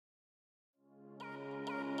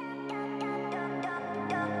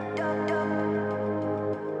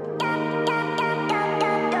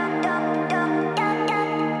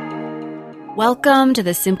Welcome to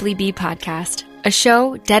the Simply Be podcast, a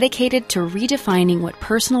show dedicated to redefining what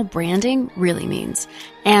personal branding really means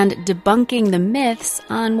and debunking the myths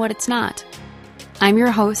on what it's not. I'm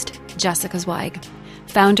your host, Jessica Zweig,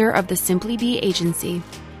 founder of the Simply Be agency,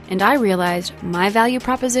 and I realized my value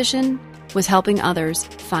proposition was helping others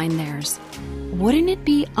find theirs. Wouldn't it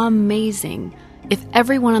be amazing if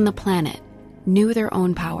everyone on the planet knew their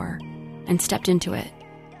own power and stepped into it?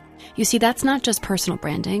 You see, that's not just personal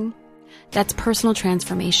branding. That's personal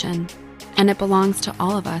transformation, and it belongs to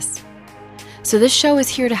all of us. So this show is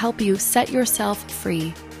here to help you set yourself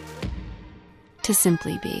free to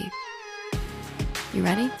simply be. You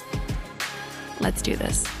ready? Let's do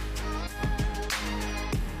this.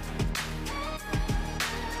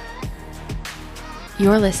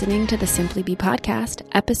 You're listening to the Simply Be podcast,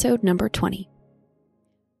 episode number 20.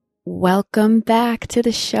 Welcome back to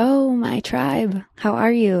the show, my tribe. How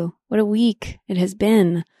are you? What a week it has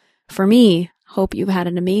been. For me, hope you've had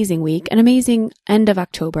an amazing week, an amazing end of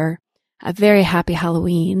October, a very happy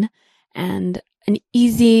Halloween, and an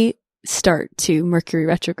easy start to Mercury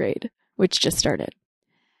retrograde, which just started.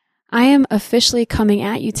 I am officially coming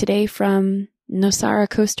at you today from Nosara,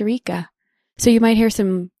 Costa Rica. So you might hear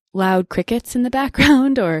some loud crickets in the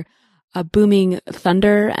background or a booming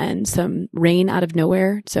thunder and some rain out of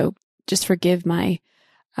nowhere. So just forgive my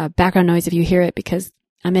background noise if you hear it, because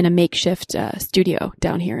I'm in a makeshift studio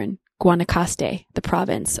down here in Guanacaste, the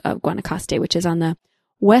province of Guanacaste, which is on the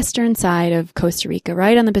western side of Costa Rica,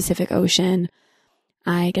 right on the Pacific Ocean.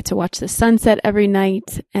 I get to watch the sunset every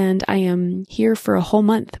night, and I am here for a whole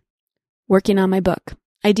month working on my book,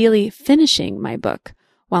 ideally finishing my book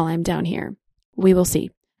while I'm down here. We will see.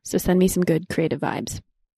 So send me some good creative vibes.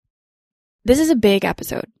 This is a big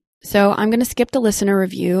episode, so I'm going to skip the listener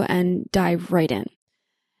review and dive right in.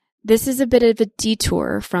 This is a bit of a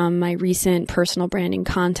detour from my recent personal branding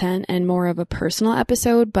content and more of a personal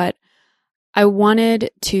episode, but I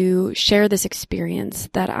wanted to share this experience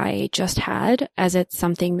that I just had, as it's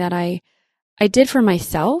something that I did for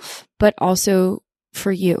myself, but also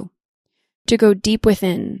for you, to go deep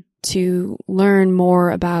within, to learn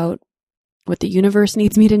more about what the universe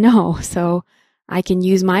needs me to know so I can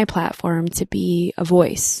use my platform to be a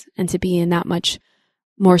voice and to be in that much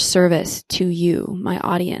more service to you, my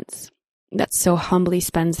audience, that so humbly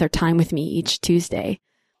spends their time with me each Tuesday.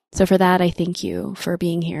 So for that, I thank you for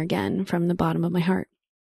being here again from the bottom of my heart.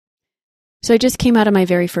 So I just came out of my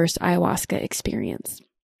very first ayahuasca experience.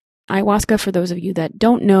 Ayahuasca, for those of you that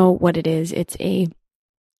don't know what it is, it's a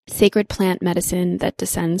sacred plant medicine that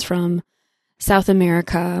descends from South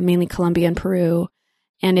America, mainly Colombia and Peru.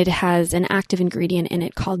 And it has an active ingredient in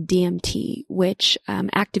it called DMT, which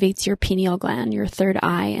activates your pineal gland, your third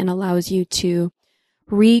eye, and allows you to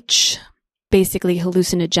reach basically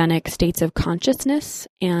hallucinogenic states of consciousness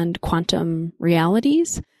and quantum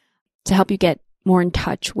realities to help you get more in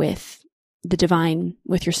touch with the divine,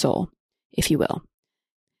 with your soul, if you will.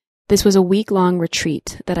 This was a week-long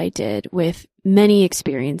retreat that I did with many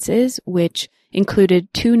experiences, which included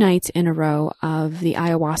 2 nights in a row of the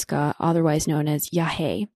ayahuasca, otherwise known as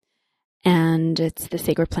yahe, and it's the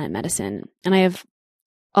sacred plant medicine. And I have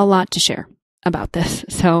a lot to share about this.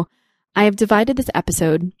 So I have divided this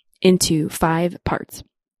episode into 5 parts.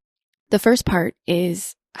 The first part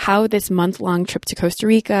is how this month-long trip to Costa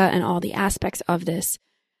Rica and all the aspects of this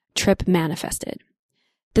trip manifested.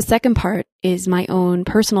 The second part is my own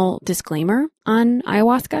personal disclaimer on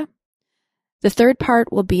ayahuasca. The third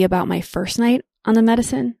part will be about my first night on the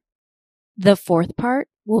medicine. The fourth part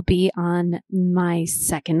will be on my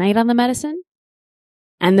second night on the medicine.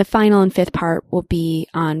 And the final and fifth part will be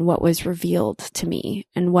on what was revealed to me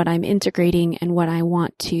and what I'm integrating and what I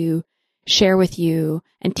want to share with you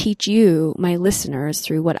and teach you, my listeners,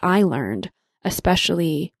 through what I learned,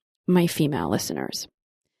 especially my female listeners.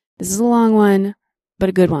 This is a long one, but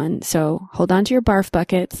a good one. So hold on to your barf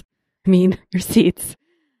buckets, your seats,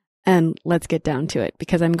 and let's get down to it,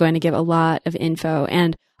 because I'm going to give a lot of info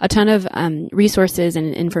and a ton of resources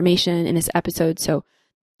and information in this episode. So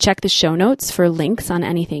check the show notes for links on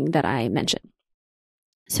anything that I mention.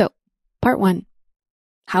 So part 1,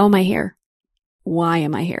 how am I here? Why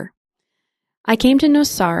am I here? I came to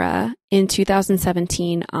Nosara in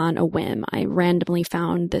 2017 on a whim. I randomly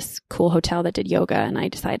found this cool hotel that did yoga, and I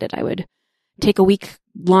decided I would take a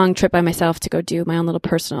week-long trip by myself to go do my own little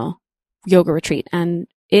personal yoga retreat. And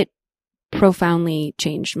it profoundly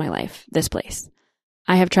changed my life, this place.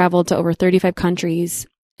 I have traveled to over 35 countries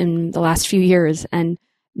in the last few years, and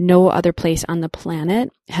no other place on the planet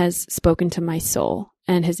has spoken to my soul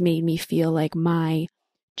and has made me feel like my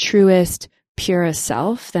truest, purest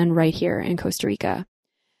self than right here in Costa Rica.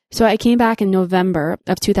 So I came back in November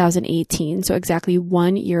of 2018, so exactly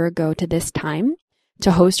 1 year ago to this time,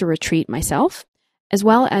 to host a retreat myself, as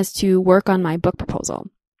well as to work on my book proposal.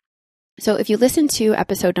 So if you listen to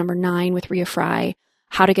episode number 9 with Rhea Fry,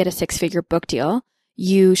 How to Get a Six-Figure Book Deal,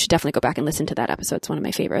 you should definitely go back and listen to that episode. It's one of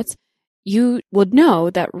my favorites. You would know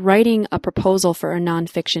that writing a proposal for a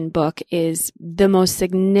nonfiction book is the most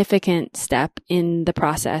significant step in the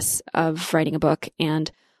process of writing a book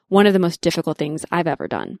and one of the most difficult things I've ever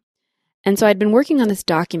done. And so I'd been working on this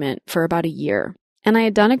document for about a year, and I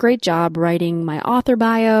had done a great job writing my author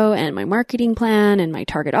bio and my marketing plan and my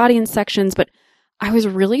target audience sections, but I was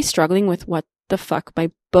really struggling with what the fuck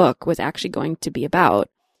my book was actually going to be about.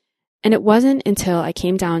 And it wasn't until I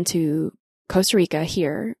came down to Costa Rica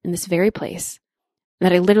here in this very place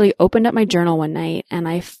that I literally opened up my journal one night and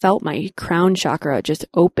I felt my crown chakra just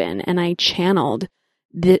open, and I channeled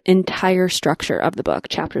the entire structure of the book,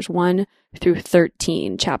 chapters 1 through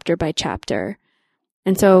 13, chapter by chapter.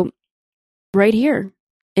 And so right here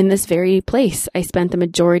in this very place, I spent the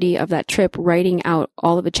majority of that trip writing out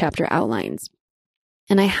all of the chapter outlines.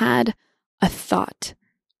 And I had a thought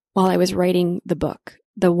while I was writing the book,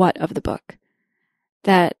 the what of the book,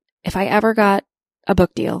 that if I ever got a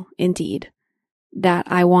book deal, indeed, that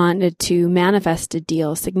I wanted to manifest a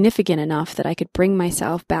deal significant enough that I could bring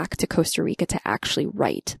myself back to Costa Rica to actually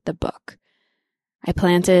write the book. I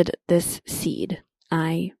planted this seed.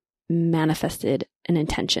 I manifested an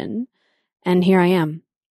intention. And here I am,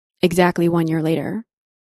 exactly 1 year later,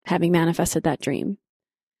 having manifested that dream.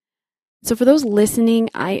 So for those listening,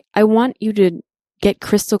 I want you to get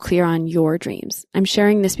crystal clear on your dreams. I'm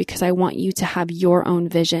sharing this because I want you to have your own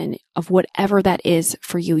vision of whatever that is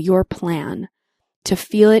for you, your plan, to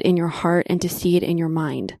feel it in your heart and to see it in your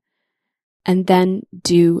mind, and then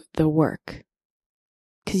do the work.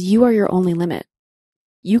 Because you are your only limit.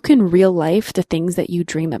 You can real life the things that you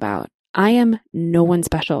dream about. I am no one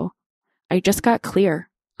special. I just got clear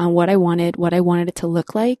on what I wanted it to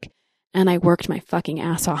look like, and I worked my fucking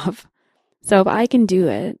ass off. So if I can do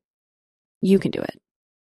it, you can do it.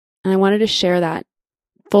 And I wanted to share that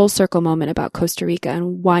full circle moment about Costa Rica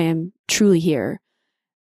and why I'm truly here,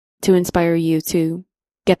 to inspire you to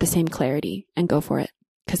get the same clarity and go for it,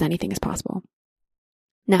 because anything is possible.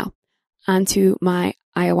 Now, on to my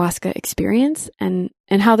ayahuasca experience and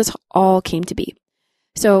how this all came to be.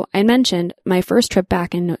 So I mentioned my first trip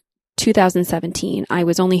back in 2017, I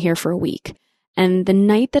was only here for a week. And the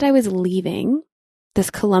night that I was leaving,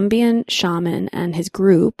 this Colombian shaman and his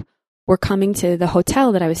group were coming to the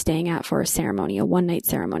hotel that I was staying at for a ceremony, a one-night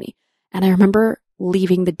ceremony. And I remember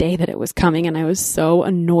leaving the day that it was coming, and I was so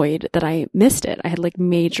annoyed that I missed it. I had like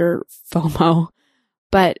major FOMO,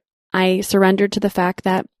 but I surrendered to the fact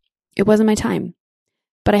that it wasn't my time.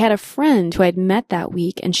 But I had a friend who I'd met that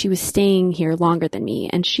week, and she was staying here longer than me,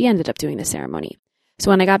 and she ended up doing the ceremony.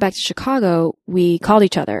 So when I got back to Chicago, we called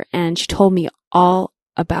each other, and she told me all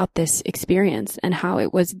about this experience and how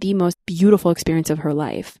it was the most beautiful experience of her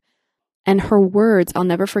life. And her words, I'll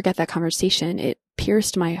never forget that conversation. It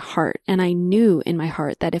pierced my heart. And I knew in my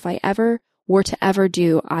heart that if I ever were to ever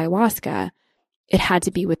do ayahuasca, it had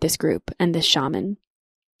to be with this group and this shaman.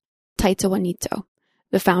 Taito Juanito,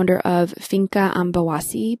 the founder of Finca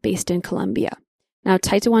Ambawasi, based in Colombia. Now,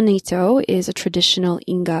 Taito Juanito is a traditional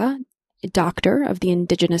Inga, a doctor of the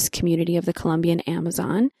indigenous community of the Colombian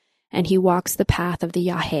Amazon, and he walks the path of the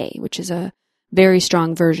Yahe, which is a very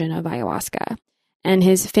strong version of ayahuasca. And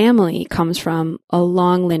his family comes from a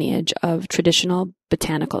long lineage of traditional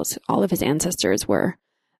botanicals. All of his ancestors were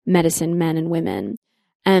medicine men and women.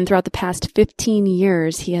 And throughout the past 15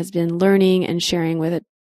 years, he has been learning and sharing with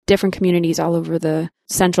different communities all over the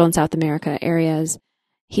Central and South America areas.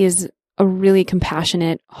 He is a really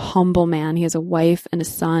compassionate, humble man. He has a wife and a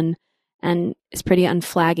son, and is pretty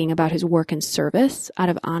unflagging about his work and service out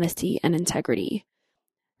of honesty and integrity.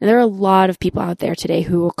 And there are a lot of people out there today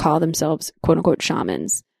who will call themselves quote unquote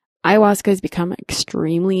shamans. Ayahuasca has become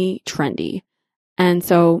extremely trendy. And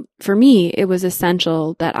so for me, it was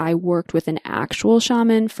essential that I worked with an actual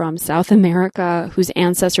shaman from South America whose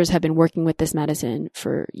ancestors have been working with this medicine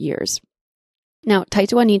for years. Now,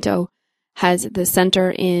 Taito Juanito has the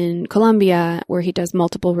center in Colombia where he does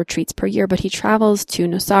multiple retreats per year, but he travels to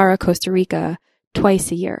Nosara, Costa Rica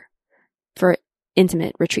twice a year for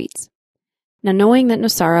intimate retreats. Now, knowing that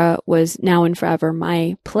Nosara was now and forever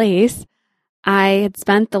my place, I had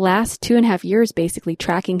spent the last 2.5 years basically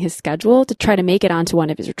tracking his schedule to try to make it onto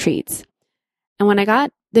one of his retreats. And when I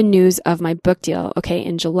got the news of my book deal,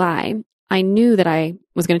 in July, I knew that I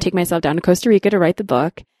was going to take myself down to Costa Rica to write the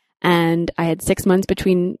book. And I had 6 months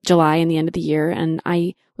between July and the end of the year. And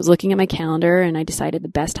I was looking at my calendar and I decided the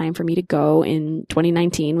best time for me to go in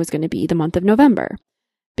 2019 was going to be the month of November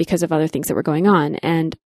because of other things that were going on.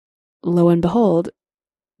 And lo and behold,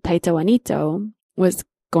 Taito Anito was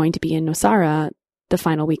going to be in Nosara the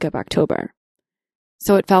final week of October.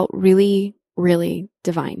 So it felt really, really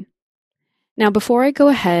divine. Now, before I go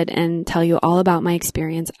ahead and tell you all about my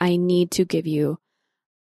experience, I need to give you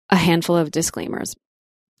a handful of disclaimers.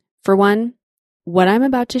 For one, what I'm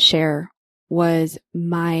about to share was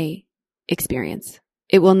my experience.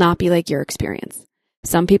 It will not be like your experience.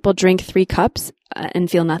 Some people drink 3 cups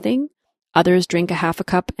and feel nothing. Others drink a half a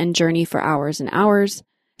cup and journey for hours and hours.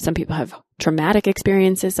 Some people have traumatic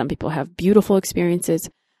experiences. Some people have beautiful experiences.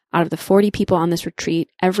 Out of the 40 people on this retreat,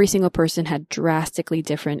 every single person had drastically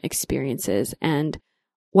different experiences. And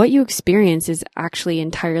what you experience is actually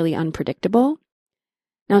entirely unpredictable.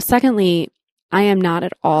 Now, secondly, I am not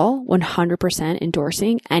at all 100%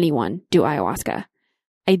 endorsing anyone do ayahuasca.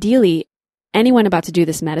 Ideally, anyone about to do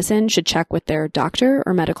this medicine should check with their doctor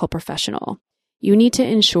or medical professional. You need to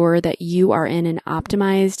ensure that you are in an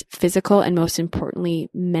optimized physical and most importantly,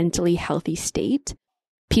 mentally healthy state.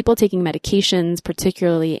 People taking medications,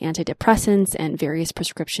 particularly antidepressants and various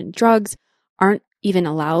prescription drugs, aren't even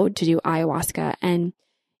allowed to do ayahuasca, and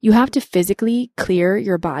you have to physically clear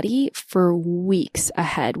your body for weeks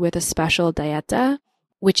ahead with a special dieta,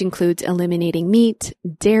 which includes eliminating meat,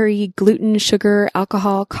 dairy, gluten, sugar,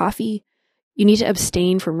 alcohol, coffee. You need to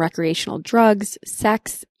abstain from recreational drugs,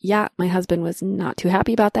 sex. Yeah, my husband was not too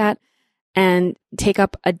happy about that. And take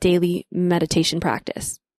up a daily meditation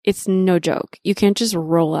practice. It's no joke. You can't just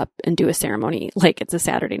roll up and do a ceremony like it's a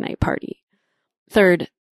Saturday night party. Third,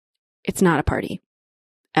 it's not a party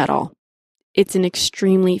at all. It's an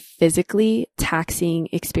extremely physically taxing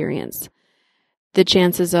experience. The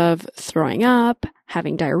chances of throwing up,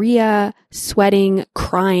 having diarrhea, sweating,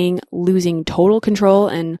 crying, losing total control,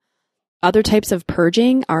 and other types of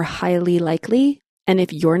purging are highly likely. And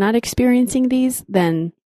if you're not experiencing these,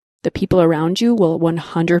 then the people around you will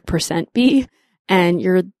 100% be, and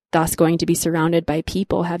you're thus going to be surrounded by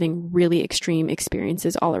people having really extreme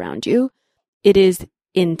experiences all around you. It is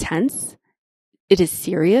intense. It is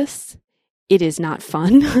serious. It is not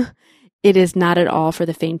fun. It is not at all for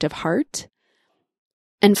the faint of heart.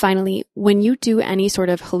 And finally, when you do any sort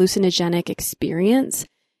of hallucinogenic experience,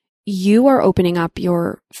 you are opening up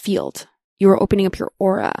your field. You are opening up your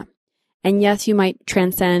aura. And yes, you might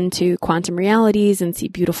transcend to quantum realities and see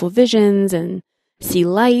beautiful visions and see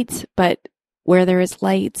light, but where there is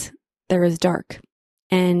light, there is dark.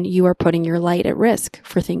 And you are putting your light at risk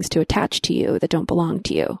for things to attach to you that don't belong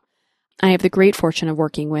to you. I have the great fortune of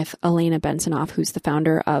working with Elena Bensonoff, who's the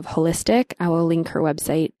founder of Holistic. I will link her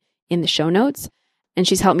website in the show notes. And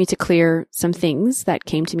she's helped me to clear some things that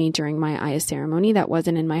came to me during my Aya ceremony that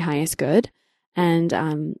wasn't in my highest good. And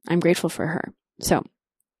I'm grateful for her. So,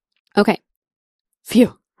 okay.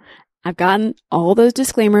 Phew. I've gotten all those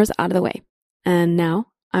disclaimers out of the way. And now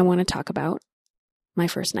I want to talk about my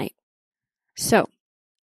first night. So,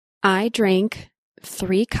 I drank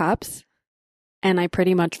 3 cups and I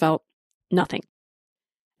pretty much felt nothing.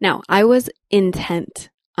 Now, I was intent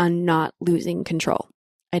on not losing control.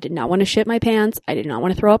 I did not want to shit my pants. I did not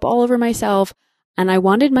want to throw up all over myself. And I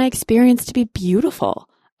wanted my experience to be beautiful.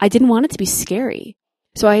 I didn't want it to be scary.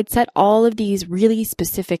 So I had set all of these really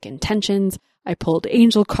specific intentions. I pulled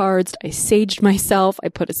angel cards. I saged myself. I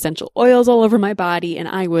put essential oils all over my body. And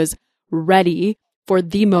I was ready for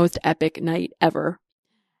the most epic night ever.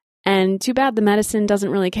 And too bad the medicine doesn't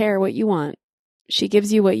really care what you want. She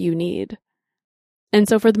gives you what you need. And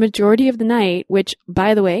so for the majority of the night, which,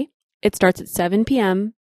 by the way, it starts at 7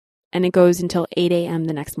 p.m. and it goes until 8 a.m.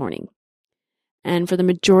 the next morning. And for the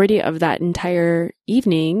majority of that entire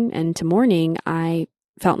evening and to morning, I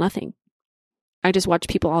felt nothing. I just watched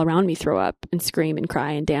people all around me throw up and scream and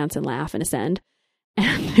cry and dance and laugh and ascend.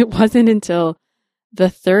 And it wasn't until the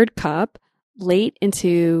 3rd cup, late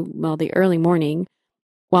into, the early morning,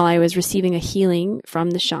 while I was receiving a healing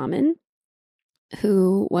from the shaman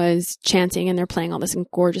who was chanting, and they're playing all this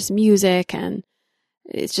gorgeous music, and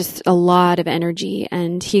it's just a lot of energy.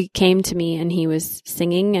 And he came to me and he was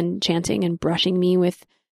singing and chanting and brushing me with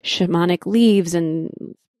shamanic leaves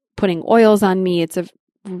and putting oils on me. It's a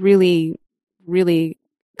really, really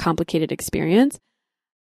complicated experience.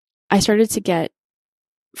 I started to get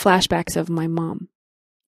flashbacks of my mom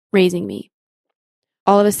raising me.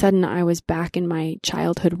 All of a sudden, I was back in my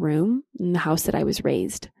childhood room in the house that I was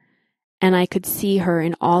raised. And I could see her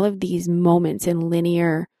in all of these moments in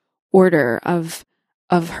linear order of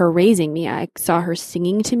her raising me. I saw her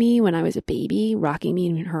singing to me when I was a baby, rocking me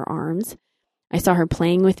in her arms. I saw her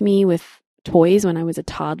playing with me with toys when I was a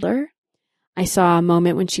toddler. I saw a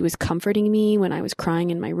moment when she was comforting me when I was crying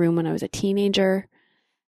in my room when I was a teenager.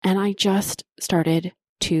 And I just started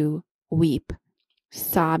to weep,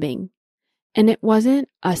 sobbing. And it wasn't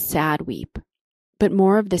a sad weep, but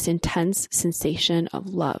more of this intense sensation of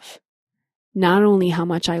love. Not only how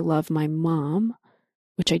much I love my mom,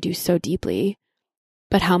 which I do so deeply,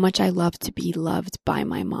 but how much I love to be loved by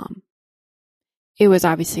my mom. It was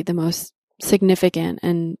obviously the most significant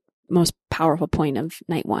and most powerful point of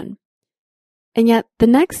night one. And yet the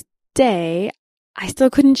next day, I still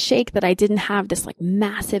couldn't shake that I didn't have this like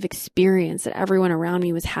massive experience that everyone around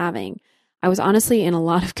me was having. I was honestly in a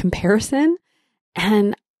lot of comparison,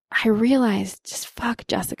 and I realized, just fuck,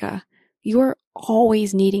 Jessica, you're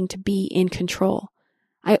always needing to be in control.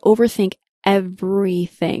 I overthink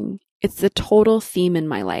everything. It's the total theme in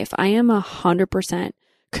my life. I am 100%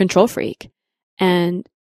 control freak. And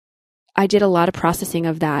I did a lot of processing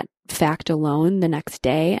of that fact alone the next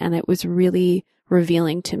day. And it was really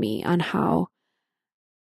revealing to me on how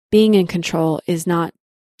being in control is not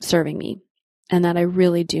serving me. And that I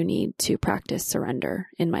really do need to practice surrender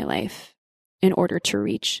in my life in order to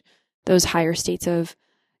reach those higher states of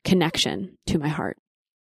connection to my heart.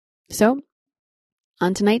 So,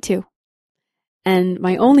 on to night 2. And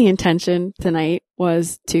my only intention tonight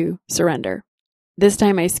was to surrender. This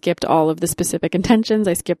time I skipped all of the specific intentions.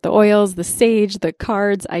 I skipped the oils, the sage, the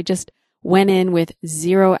cards. I just went in with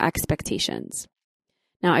zero expectations.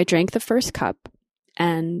 Now, I drank the first cup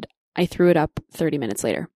and I threw it up 30 minutes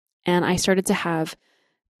later. And I started to have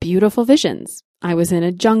beautiful visions. I was in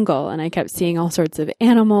a jungle and I kept seeing all sorts of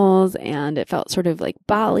animals, and it felt sort of like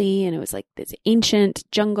Bali, and it was like this ancient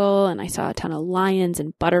jungle, and I saw a ton of lions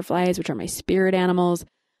and butterflies, which are my spirit animals.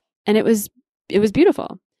 And it was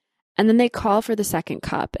beautiful. And then they call for the second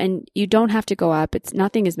cup, and you don't have to go up.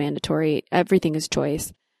 Nothing is mandatory. Everything is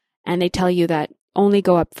choice. And they tell you that only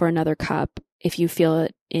go up for another cup if you feel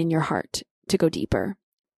it in your heart to go deeper.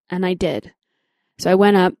 And I did. So I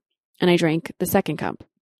went up and I drank the second cup.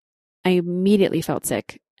 I immediately felt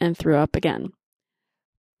sick and threw up again.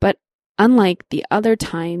 But unlike the other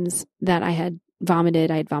times that I had vomited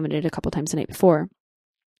a couple times the night before,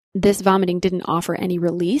 this vomiting didn't offer any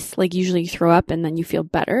release. Like usually you throw up and then you feel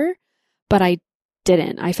better, but I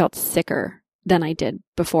didn't. I felt sicker than I did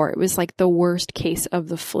before. It was like the worst case of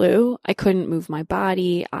the flu. I couldn't move my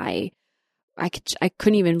body. I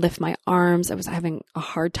couldn't even lift my arms. I was having a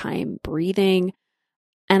hard time breathing.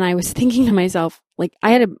 And I was thinking to myself, like,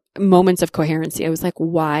 I had moments of coherency. I was like,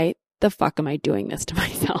 why the fuck am I doing this to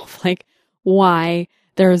myself? Like, why?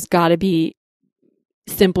 There's got to be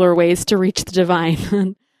simpler ways to reach the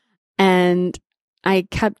divine. And I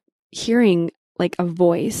kept hearing like a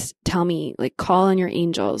voice tell me, like, call on your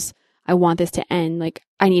angels. I want this to end. Like,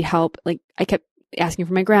 I need help. Like, I kept asking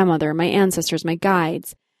for my grandmother, my ancestors, my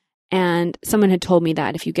guides. And someone had told me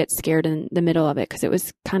that if you get scared in the middle of it, because it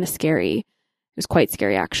was kind of scary, it was quite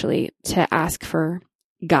scary actually, to ask for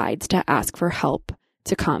guides, to ask for help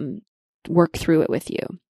to come work through it with you.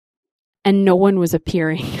 And no one was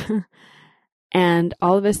appearing. And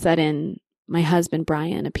all of a sudden, my husband,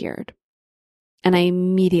 Brian, appeared. And I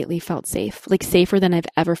immediately felt safe, like safer than I've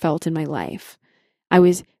ever felt in my life. I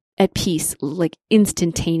was at peace, like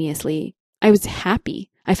instantaneously. I was happy.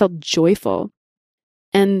 I felt joyful.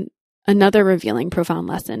 And another revealing, profound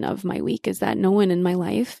lesson of my week is that no one in my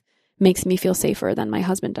life makes me feel safer than my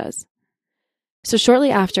husband does. So shortly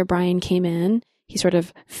after Brian came in, he sort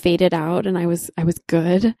of faded out and I was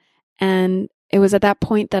good. And it was at that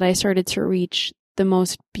point that I started to reach the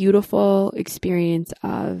most beautiful experience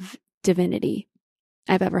of divinity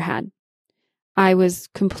I've ever had. I was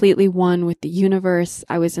completely one with the universe.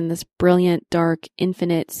 I was in this brilliant, dark,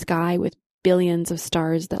 infinite sky with billions of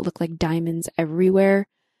stars that look like diamonds everywhere.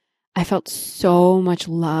 I felt so much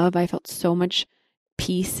love. I felt so much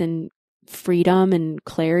peace and freedom and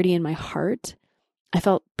clarity in my heart. I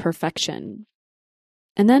felt perfection.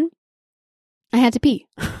 And then I had to pee.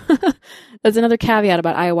 That's another caveat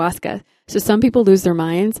about ayahuasca. So some people lose their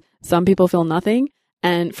minds. Some people feel nothing.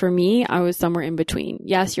 And for me, I was somewhere in between.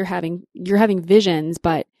 Yes, you're having visions,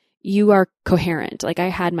 but you are coherent. Like I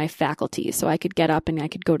had my faculties, so I could get up and I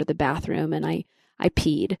could go to the bathroom, and I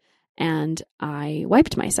peed and I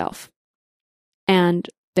wiped myself. And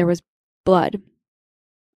there was blood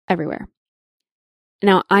everywhere.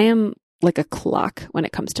 Now, I am like a clock when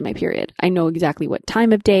it comes to my period. I know exactly what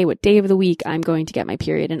time of day, what day of the week I'm going to get my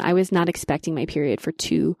period. And I was not expecting my period for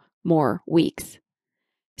 2 more weeks.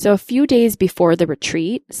 So a few days before the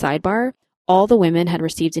retreat, sidebar, all the women had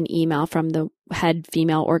received an email from the head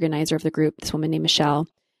female organizer of the group, this woman named Michelle,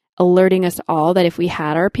 alerting us all that if we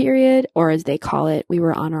had our period, or as they call it, we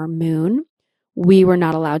were on our moon, we were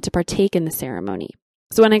not allowed to partake in the ceremony.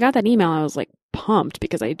 So when I got that email, I was like pumped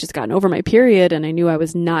because I had just gotten over my period and I knew I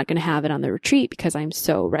was not going to have it on the retreat because I'm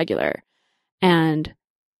so regular. And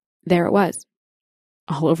there it was,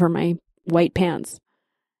 all over my white pants.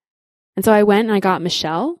 And so I went and I got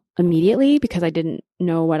Michelle immediately because I didn't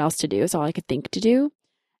know what else to do. It's all I could think to do.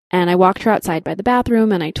 And I walked her outside by the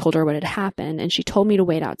bathroom and I told her what had happened. And she told me to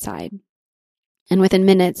wait outside. And within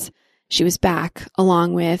minutes, she was back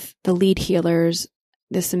along with the lead healers,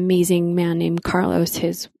 this amazing man named Carlos,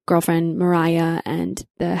 his girlfriend Mariah, and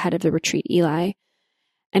the head of the retreat, Eli.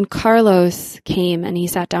 And Carlos came and he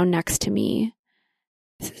sat down next to me.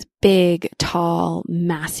 This big, tall,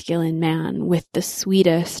 masculine man with the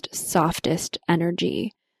sweetest, softest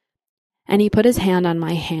energy. And he put his hand on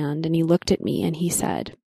my hand and he looked at me and he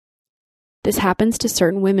said, "This happens to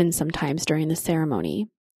certain women sometimes during the ceremony,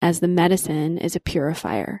 as the medicine is a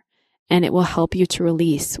purifier, and it will help you to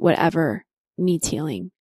release whatever needs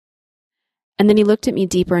healing." And then he looked at me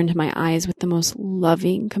deeper into my eyes with the most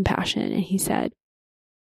loving compassion and he said,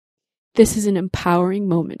 "This is an empowering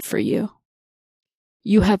moment for you.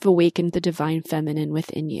 You have awakened the divine feminine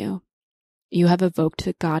within you. You have evoked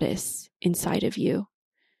the goddess inside of you.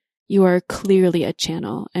 You are clearly a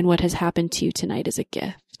channel, and what has happened to you tonight is a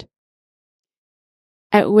gift."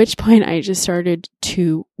 At which point I just started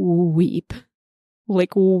to weep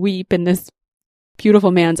in this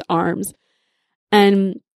beautiful man's arms.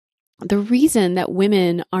 And the reason that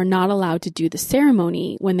women are not allowed to do the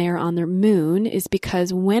ceremony when they are on their moon is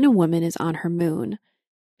because when a woman is on her moon,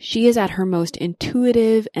 she is at her most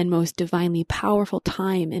intuitive and most divinely powerful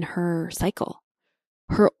time in her cycle.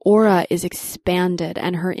 Her aura is expanded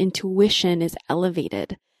and her intuition is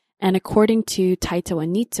elevated. And according to Taito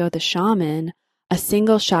Anitso, the shaman, a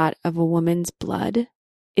single shot of a woman's blood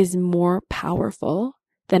is more powerful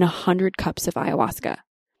than 100 cups of ayahuasca.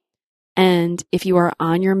 And if you are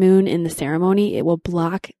on your moon in the ceremony, it will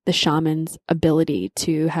block the shaman's ability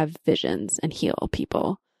to have visions and heal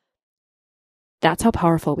people. That's how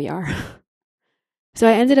powerful we are. So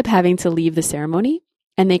I ended up having to leave the ceremony,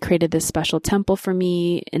 and they created this special temple for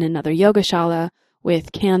me in another yogashala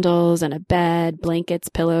with candles and a bed, blankets,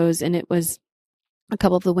 pillows, and it was a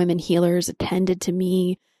couple of the women healers attended to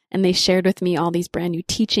me, and they shared with me all these brand new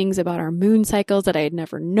teachings about our moon cycles that I had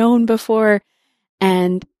never known before,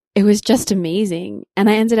 and it was just amazing. And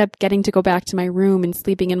I ended up getting to go back to my room and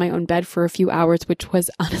sleeping in my own bed for a few hours, which was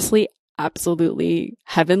honestly absolutely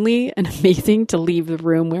heavenly and amazing to leave the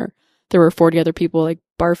room where there were 40 other people like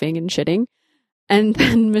barfing and shitting. And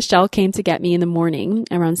then Michelle came to get me in the morning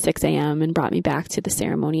around 6 a.m. and brought me back to the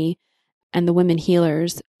ceremony. And the women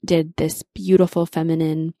healers did this beautiful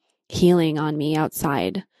feminine healing on me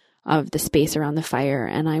outside of the space around the fire.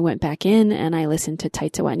 And I went back in and I listened to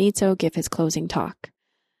Taito Anitso give his closing talk.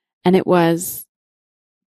 And it was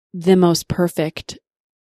the most perfect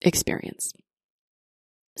experience.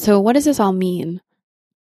 So what does this all mean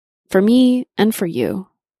for me and for you,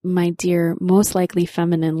 my dear, most likely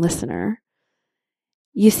feminine listener?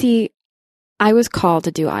 You see, I was called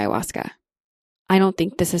to do ayahuasca. I don't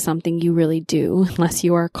think this is something you really do unless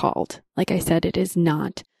you are called. Like I said, it is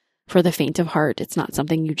not for the faint of heart. It's not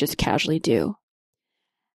something you just casually do.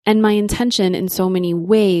 And my intention in so many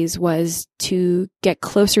ways was to get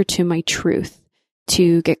closer to my truth,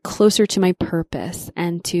 to get closer to my purpose,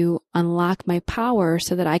 and to unlock my power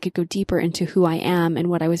so that I could go deeper into who I am and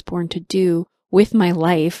what I was born to do with my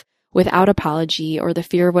life without apology or the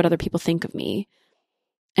fear of what other people think of me.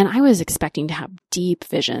 And I was expecting to have deep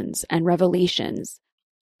visions and revelations.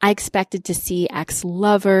 I expected to see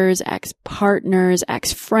ex-lovers, ex-partners,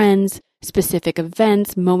 ex-friends, specific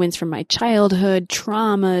events, moments from my childhood,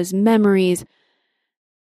 traumas, memories.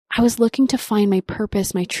 I was looking to find my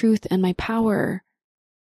purpose, my truth, and my power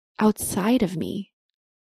outside of me.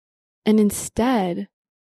 And instead,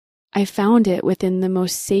 I found it within the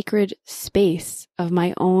most sacred space of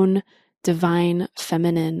my own divine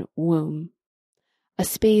feminine womb. A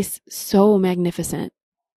space so magnificent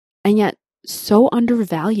and yet so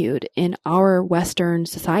undervalued in our Western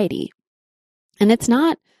society. And it's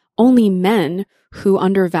not only men who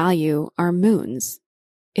undervalue our moons.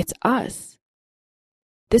 It's us.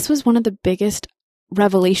 This was one of the biggest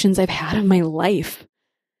revelations I've had in my life.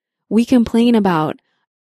 We complain about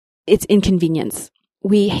its inconvenience.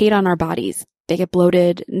 We hate on our bodies. They get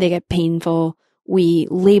bloated, they get painful. We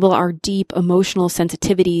label our deep emotional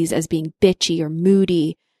sensitivities as being bitchy or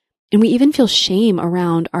moody. And we even feel shame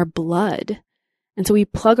around our blood. And so we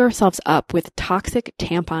plug ourselves up with toxic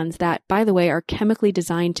tampons that, by the way, are chemically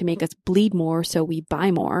designed to make us bleed more, so we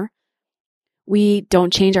buy more. We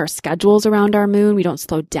don't change our schedules around our moon. We don't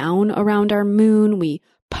slow down around our moon. We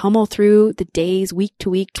pummel through the days week to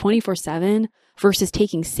week, 24/7, versus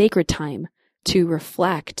taking sacred time to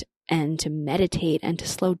reflect and to meditate and to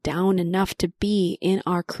slow down enough to be in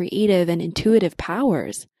our creative and intuitive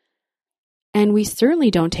powers. And we certainly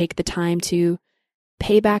don't take the time to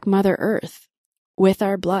pay back Mother Earth with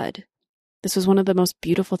our blood. This was one of the most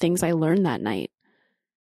beautiful things I learned that night.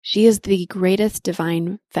 She is the greatest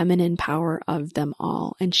divine feminine power of them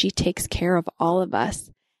all, and she takes care of all of us.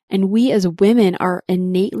 And we as women are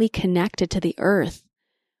innately connected to the earth,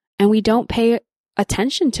 and we don't pay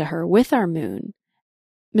attention to her with our moon.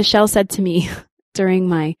 Michelle said to me during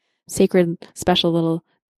my sacred special little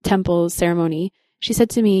temple ceremony, she said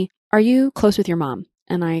to me, "Are you close with your mom?"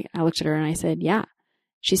 And I looked at her and I said, "Yeah."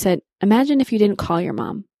 She said, "Imagine if you didn't call your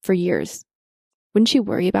mom for years. Wouldn't she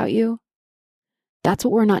worry about you?" That's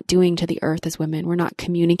what we're not doing to the earth as women. We're not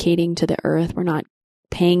communicating to the earth. We're not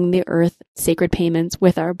paying the earth sacred payments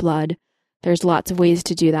with our blood. There's lots of ways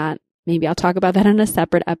to do that. Maybe I'll talk about that in a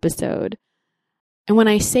separate episode. And when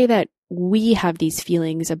I say that we have these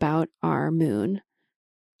feelings about our moon,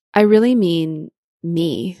 I really mean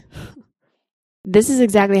me. This is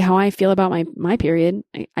exactly how I feel about my period.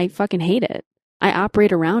 I fucking hate it. I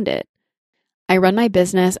operate around it. I run my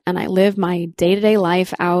business and I live my day-to-day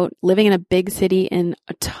life out living in a big city in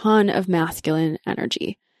a ton of masculine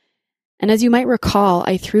energy. And as you might recall,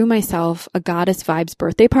 I threw myself a Goddess Vibes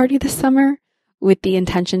birthday party this summer with the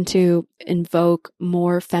intention to invoke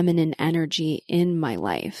more feminine energy in my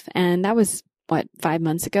life. And that was, 5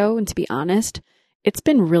 months ago? And to be honest, it's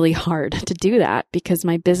been really hard to do that because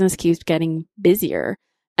my business keeps getting busier.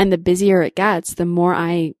 And the busier it gets, the more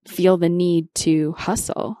I feel the need to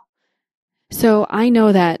hustle. So I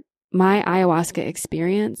know that my ayahuasca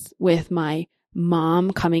experience with my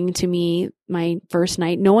mom coming to me my first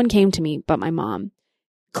night, no one came to me but my mom.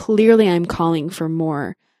 Clearly, I'm calling for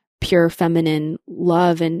more pure feminine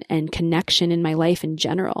love and connection in my life in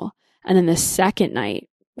general. And then the second night,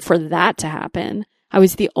 for that to happen, I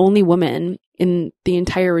was the only woman in the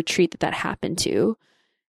entire retreat that happened to.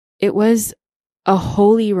 It was a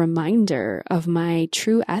holy reminder of my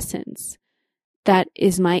true essence. That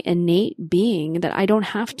is my innate being, that I don't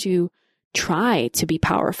have to try to be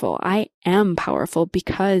powerful. I am powerful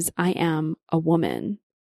because I am a woman.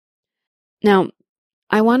 Now,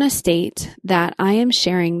 I want to state that I am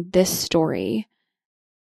sharing this story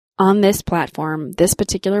on this platform, this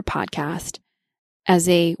particular podcast, as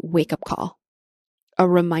a wake-up call, a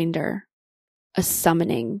reminder, a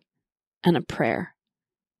summoning, and a prayer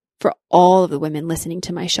for all of the women listening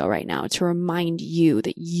to my show right now, to remind you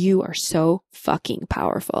that you are so fucking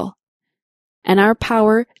powerful. And our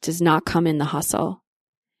power does not come in the hustle.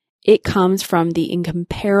 It comes from the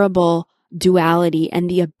incomparable duality and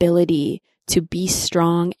the ability to be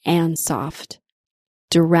strong and soft,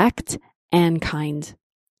 direct and kind,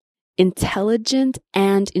 intelligent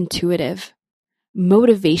and intuitive,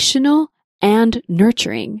 motivational and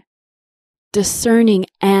nurturing, discerning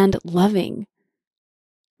and loving.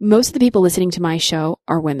 Most of the people listening to my show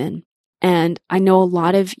are women, and I know a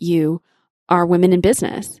lot of you are women in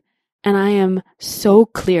business, and I am so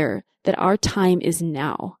clear that our time is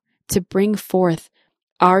now to bring forth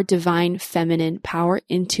our divine feminine power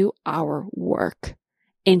into our work,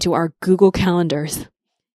 into our Google calendars,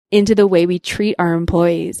 into the way we treat our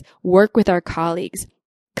employees, work with our colleagues,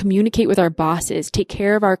 communicate with our bosses, take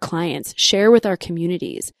care of our clients, share with our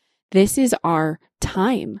communities. This is our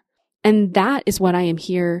time. And that is what I am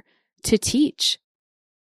here to teach.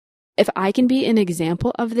 If I can be an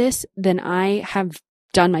example of this, then I have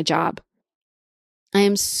done my job. I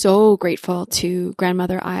am so grateful to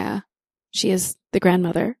Grandmother Aya. She is the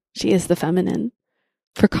grandmother. She is the feminine,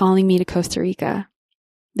 for calling me to Costa Rica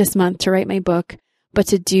this month to write my book, but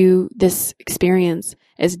to do this experience,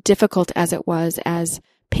 as difficult as it was, as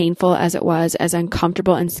painful as it was, as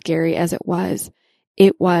uncomfortable and scary as it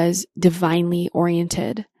was divinely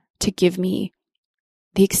oriented to give me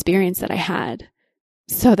the experience that I had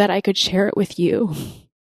so that I could share it with you.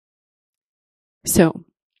 So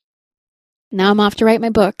now I'm off to write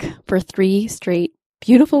my book for 3 straight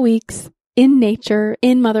beautiful weeks in nature,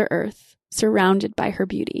 in Mother Earth, surrounded by her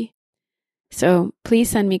beauty. So please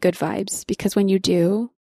send me good vibes, because when you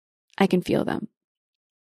do, I can feel them.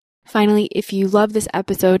 Finally, if you love this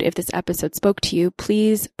episode, if this episode spoke to you,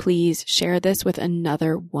 please share this with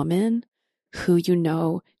another woman who you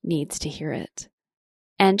know needs to hear it.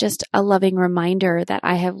 And just a loving reminder that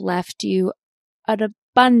I have left you an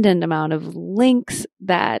abundant amount of links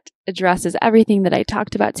that addresses everything that I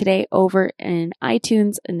talked about today over in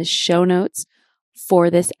iTunes in the show notes for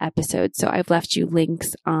this episode. So I've left you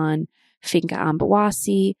links on Finca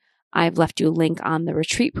Ambawasi. I've left you a link on the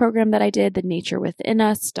retreat program that I did, the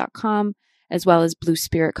naturewithinus.com, as well as Blue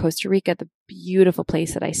Spirit Costa Rica, the beautiful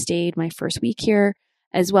place that I stayed my first week here,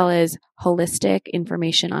 as well as holistic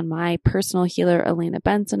information on my personal healer, Elena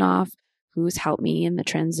Bensonoff, who's helped me in the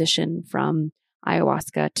transition from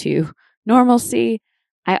ayahuasca to normalcy.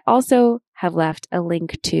 I also have left a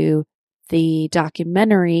link to the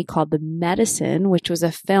documentary called The Medicine, which was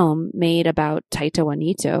a film made about Taita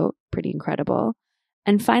Juanito, pretty incredible.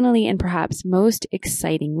 And finally, and perhaps most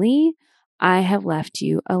excitingly, I have left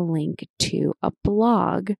you a link to a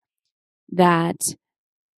blog that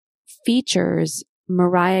features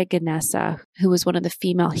Mariah Ganessa, who was one of the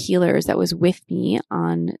female healers that was with me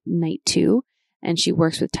on night 2. And she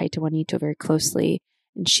works with Taita Juanito very closely.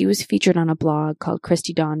 And she was featured on a blog called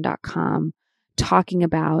ChristyDawn.com talking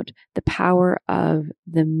about the power of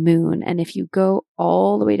the moon. And if you go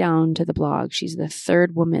all the way down to the blog, she's the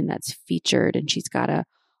 3rd woman that's featured. And she's got a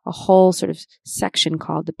whole sort of section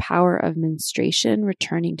called The Power of Menstruation,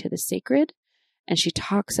 Returning to the Sacred. And she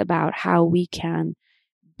talks about how we can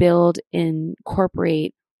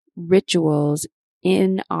incorporate rituals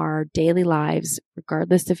in our daily lives,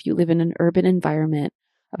 regardless if you live in an urban environment,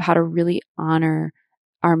 of how to really honor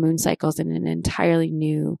our moon cycles in an entirely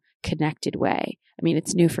new, connected way. I mean,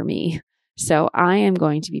 it's new for me. So I am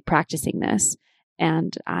going to be practicing this,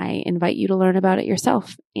 and I invite you to learn about it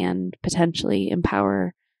yourself and potentially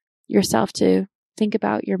empower yourself to think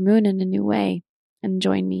about your moon in a new way and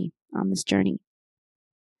join me on this journey.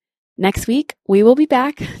 Next week, we will be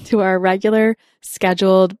back to our regular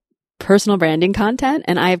scheduled personal branding content,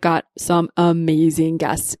 and I've got some amazing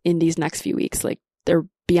guests in these next few weeks. Like, they're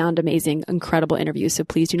beyond amazing, incredible interviews, so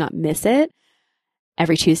please do not miss it.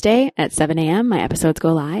 Every Tuesday at 7 a.m., my episodes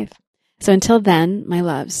go live. So until then, my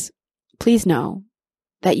loves, please know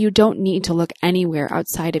that you don't need to look anywhere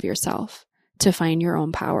outside of yourself to find your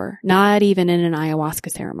own power, not even in an ayahuasca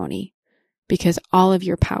ceremony, because all of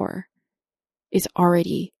your power is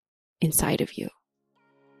already inside of you.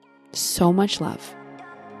 So much love.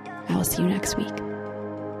 I will see you next week.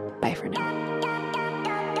 Bye for now.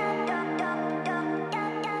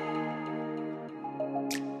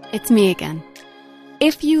 It's me again.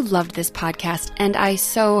 If you loved this podcast, and I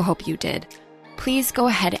so hope you did, please go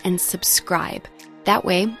ahead and subscribe. That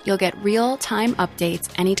way, you'll get real-time updates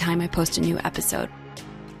anytime I post a new episode.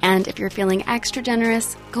 And if you're feeling extra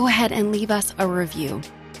generous, go ahead and leave us a review.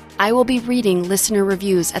 I will be reading listener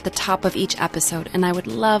reviews at the top of each episode, and I would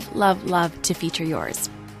love, love, love to feature yours.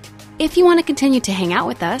 If you want to continue to hang out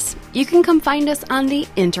with us, you can come find us on the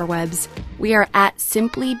interwebs. We are at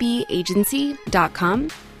simplybeagency.com,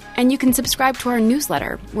 and you can subscribe to our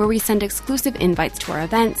newsletter, where we send exclusive invites to our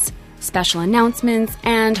events, special announcements,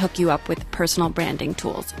 and hook you up with personal branding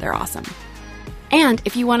tools. They're awesome. And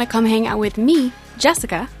if you want to come hang out with me,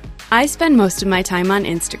 Jessica, I spend most of my time on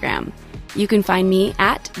Instagram. You can find me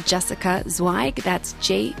at Jessica Zweig. That's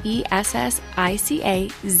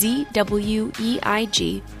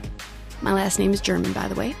Jessicazweig. My last name is German, by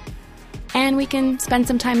the way. And we can spend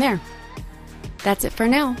some time there. That's it for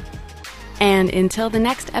now. And until the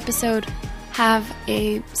next episode, have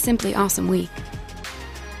a simply awesome week.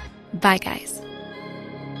 Bye, guys.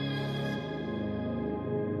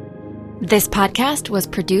 This podcast was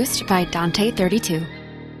produced by Dante32.